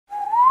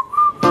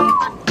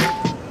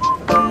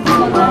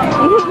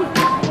Found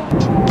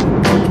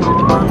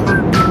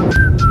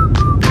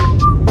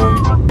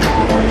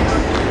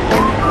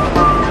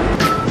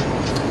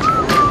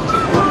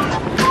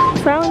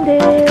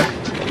it!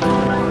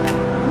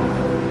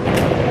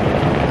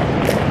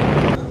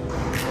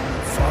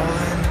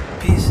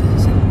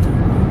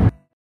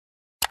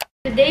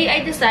 Today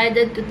I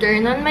decided to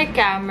turn on my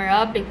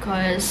camera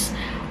because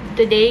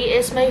today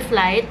is my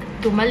flight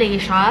to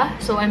Malaysia.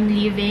 So I'm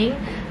leaving,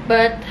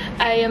 but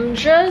I am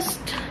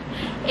just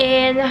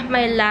in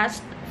my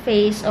last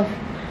phase of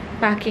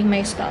packing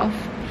my stuff.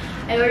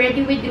 I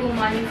already withdrew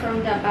money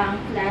from the bank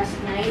last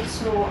night,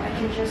 so I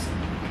can just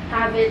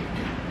have it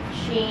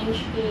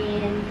changed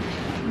in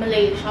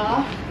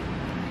Malaysia.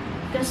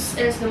 This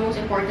is the most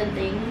important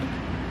thing.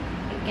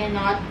 I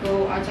cannot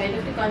go outside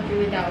of the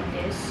country without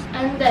this.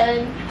 And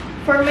then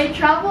for my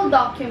travel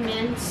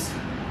documents,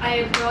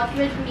 I brought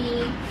with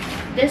me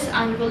this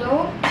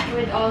envelope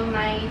with all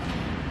my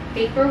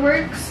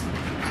paperworks.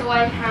 So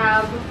I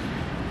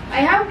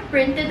have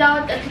printed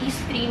out at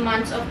least 3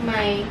 months of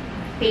my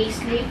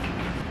payslip.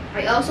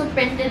 I also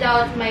printed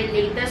out my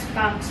latest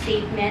bank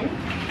statement.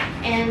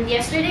 And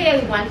yesterday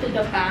I went to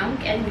the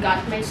bank and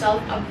got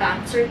myself a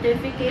bank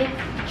certificate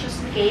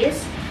just in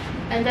case.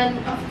 And then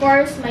of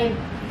course my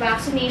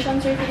vaccination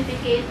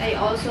certificate, I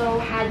also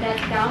had that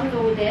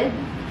downloaded.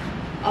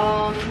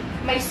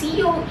 My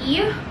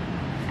COE,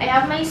 I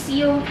have my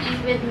COE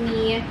with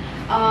me,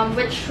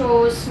 which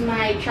shows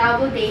my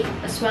travel date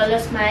as well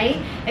as my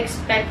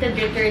expected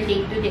return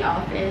date to the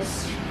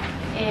office.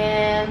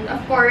 And of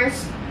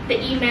course, the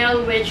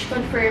email which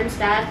confirms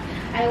that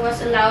I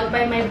was allowed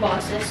by my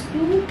bosses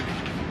to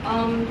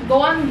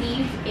go on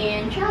leave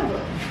and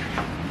travel.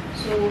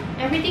 So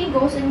everything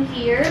goes in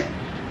here.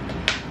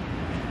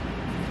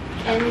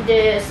 And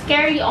this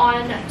carry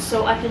on,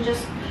 so I can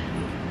just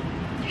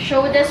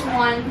show this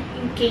one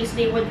in case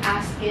they would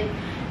ask it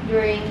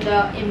during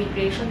the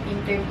immigration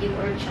interview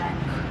or check.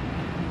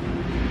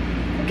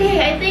 Okay,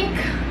 I think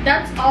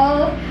that's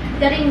all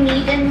that I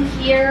need in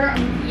here.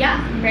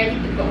 Yeah, I'm ready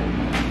to go.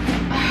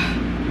 Oh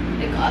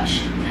my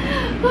gosh.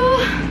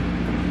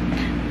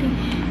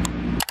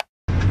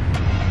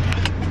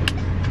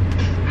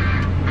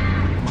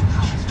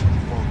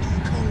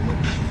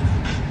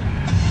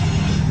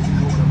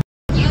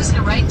 Use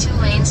the right 2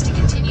 lanes to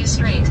continue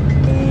straight.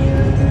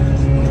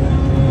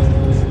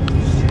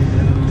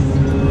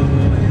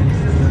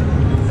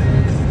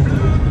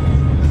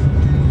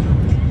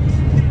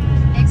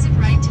 Exit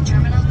right to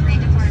Terminal 3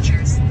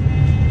 departures.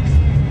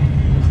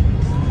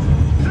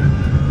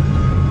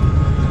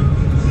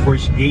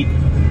 First gate.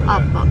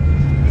 Up.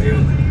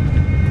 Ayun.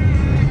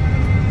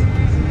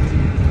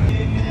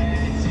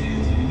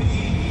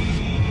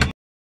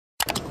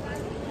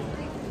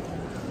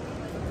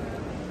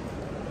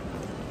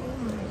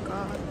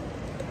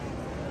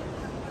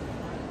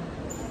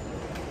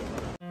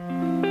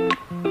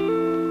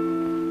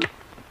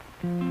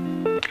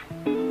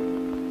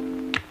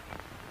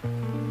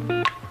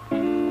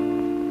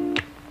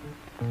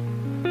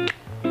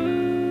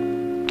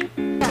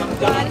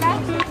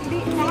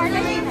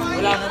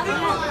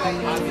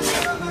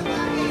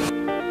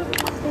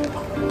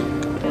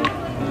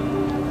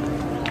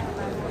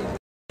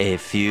 A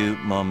few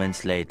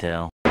moments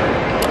later.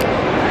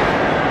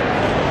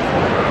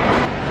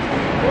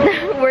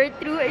 We're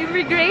through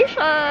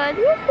immigration!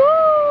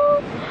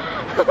 Woohoo!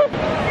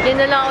 Yun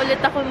na lang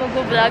ulit ako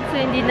mag-vlog, so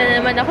hindi na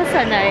naman ako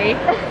sanay.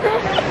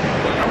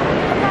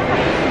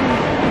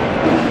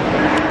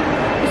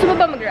 Gusto mo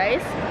ba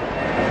mag-rice?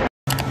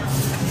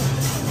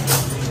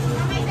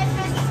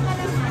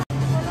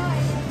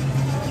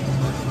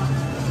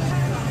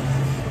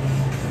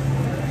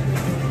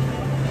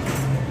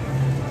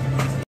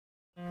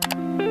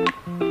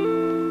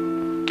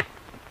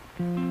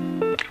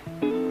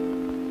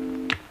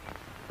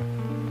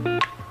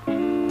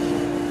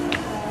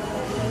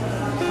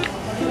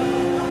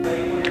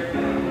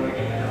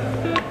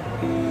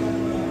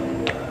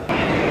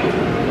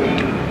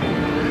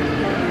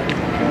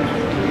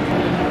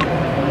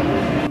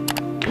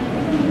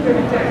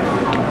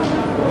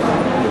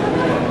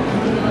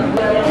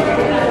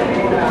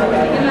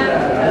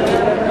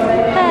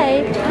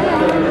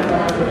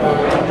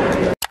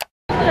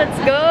 Let's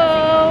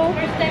go!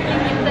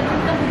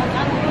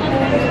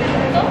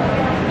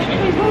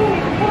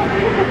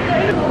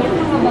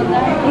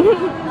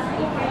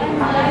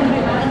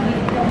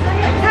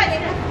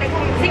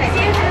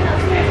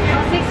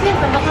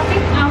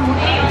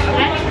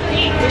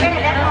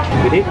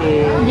 Good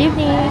evening. Good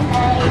evening.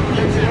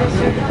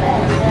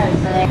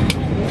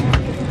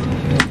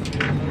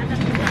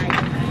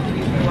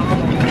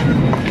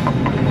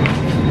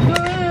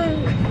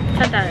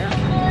 Saan tayo?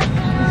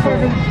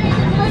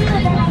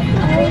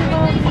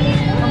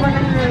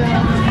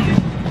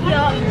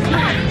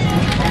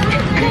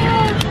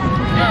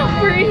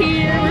 We're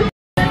here.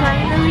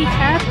 Finally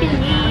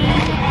happening.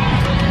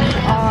 We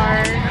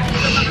are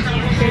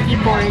ready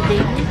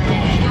boarding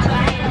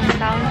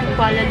down to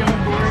Kuala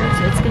Lumpur.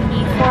 So it's gonna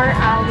be 4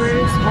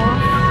 hours of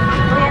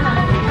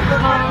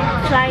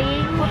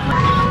flying.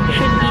 We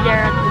should be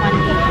there at 1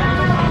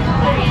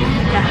 a.m.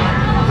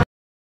 Yeah.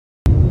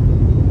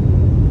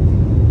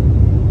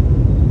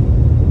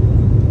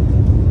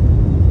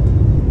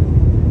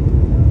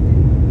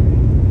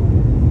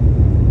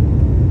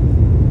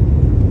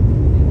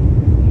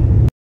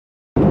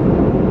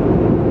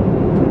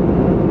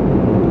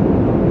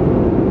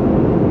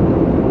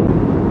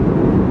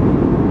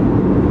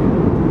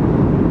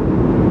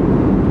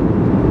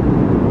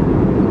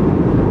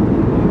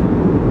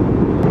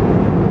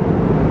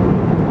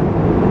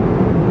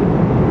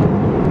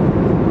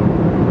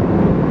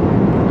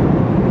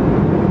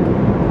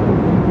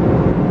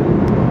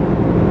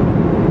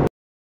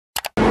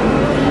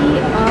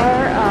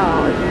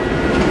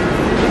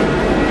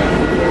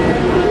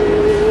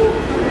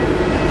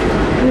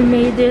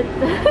 It.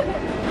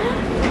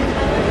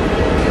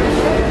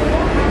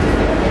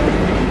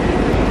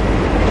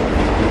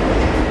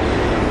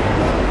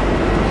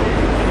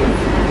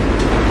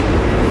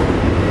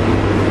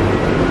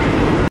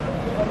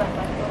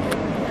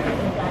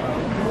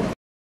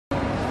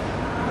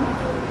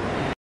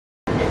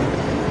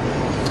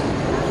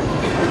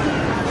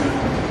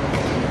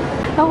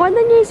 Nakuha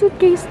na niya yung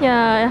suitcase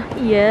niya.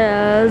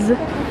 Yes.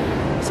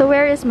 So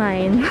where is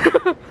mine?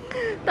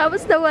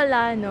 Tapos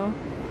nawala, no?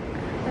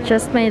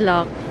 Just my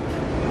luck.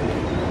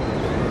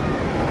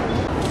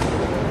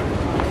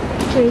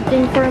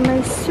 Waiting for my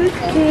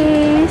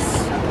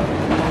suitcase.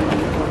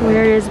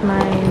 Where is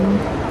mine?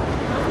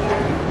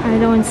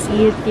 I don't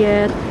see it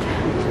yet.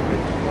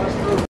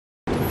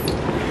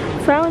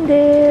 Found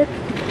it.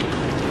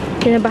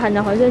 Kinabahan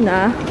ako dun,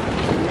 ah.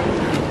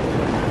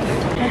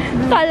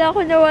 Kala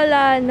ko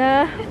nawala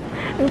na.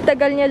 Ang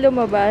tagal niya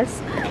lumabas.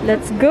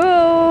 Let's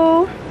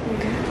go!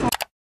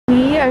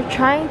 We are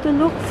trying to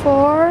look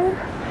for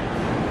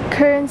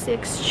currency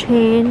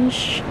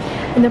exchange,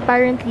 and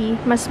apparently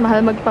mas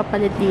mahal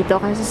magpapalit dito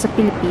kasi sa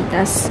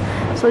Pilipinas.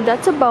 So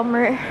that's a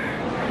bummer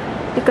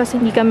because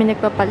hindi kami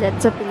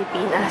nagpapalit sa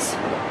Pilipinas.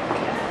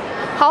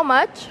 How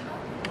much?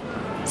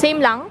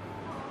 Same lang?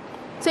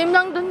 Same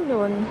lang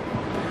dun.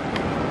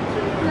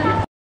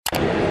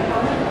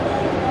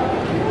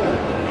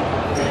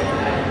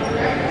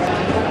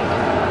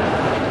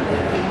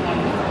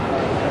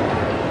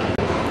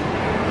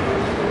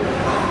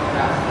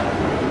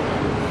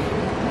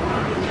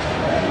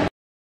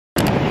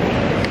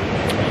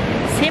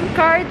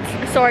 Cards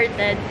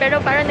sorted,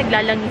 pero parang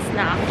naglalangis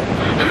na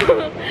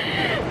ako.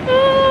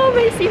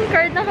 May SIM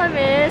card na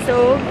kami,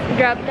 so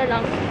grab na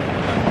lang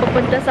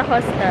pupunta sa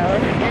hostel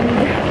and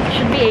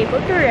should be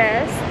able to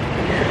rest.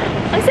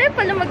 Ang sarap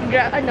pala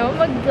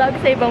mag-vlog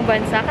sa ibang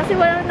bansa kasi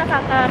walang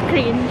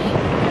nakaka-cringe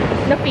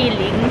na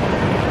feeling.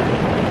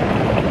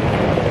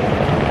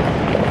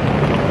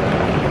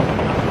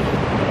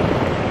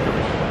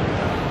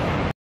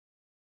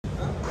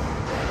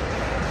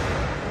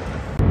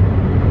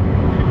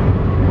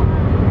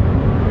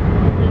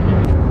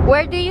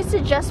 Where do you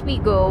suggest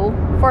we go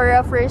for a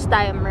first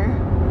timer?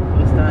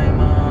 First time,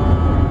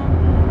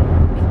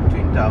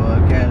 Twin Tower,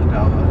 KL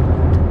Tower.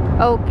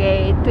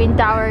 Okay, Twin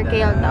Tower,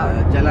 KL Tower.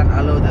 Jalan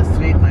Alo, the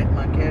street night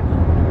market.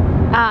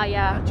 Ah,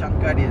 yeah.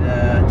 Changkat is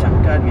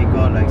Changkat, we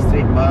call like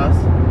street bars.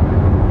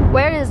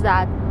 Where is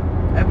that?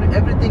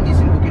 Everything is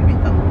in Bukit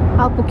Bintang.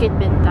 Ah, Bukit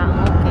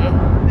Bintang. Okay.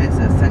 That's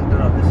the center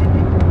of the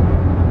city.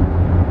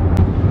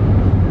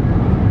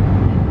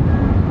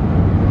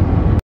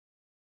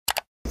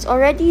 It's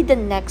already the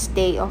next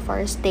day of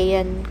our stay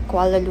in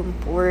Kuala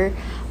Lumpur,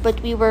 but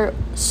we were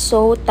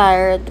so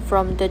tired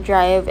from the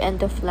drive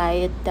and the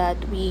flight that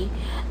we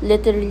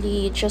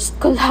literally just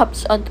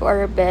collapsed onto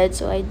our bed,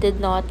 so I did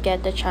not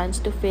get the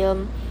chance to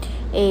film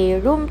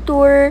a room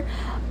tour.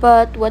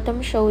 But what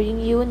I'm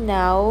showing you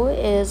now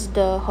is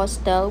the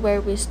hostel where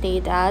we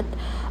stayed at.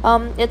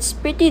 It's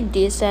pretty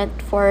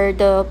decent for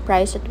the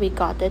price that we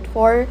got it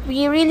for.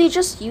 We really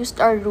just used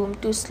our room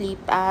to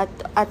sleep at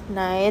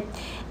night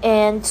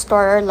and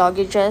store our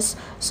luggages.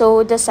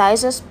 So the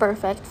size is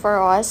perfect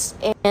for us,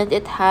 and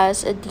it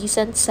has a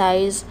decent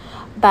size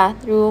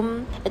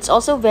bathroom. It's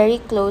also very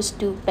close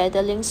to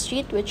Pedaling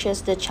Street, which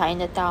is the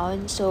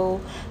Chinatown.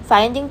 So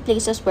finding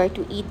places where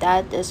to eat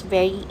at is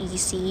very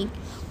easy.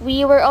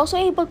 We were also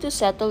able to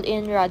settle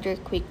in rather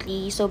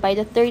quickly. So by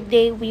the third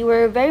day, we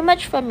were very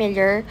much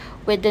familiar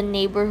with the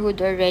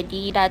neighborhood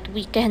already, that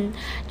we can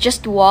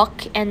just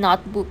walk and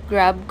not book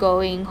Grab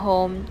going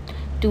home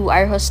to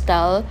our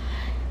hostel.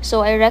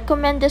 So I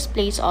recommend this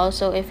place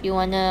also if you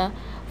wanna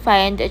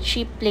find a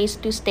cheap place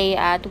to stay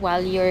at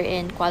while you're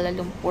in Kuala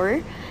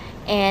Lumpur.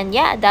 And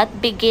yeah, that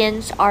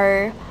begins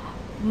our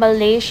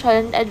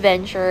Malaysian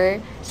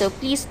adventure. So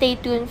please stay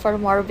tuned for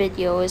more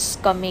videos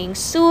coming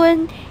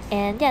soon.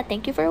 And yeah,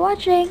 thank you for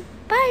watching.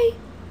 Bye!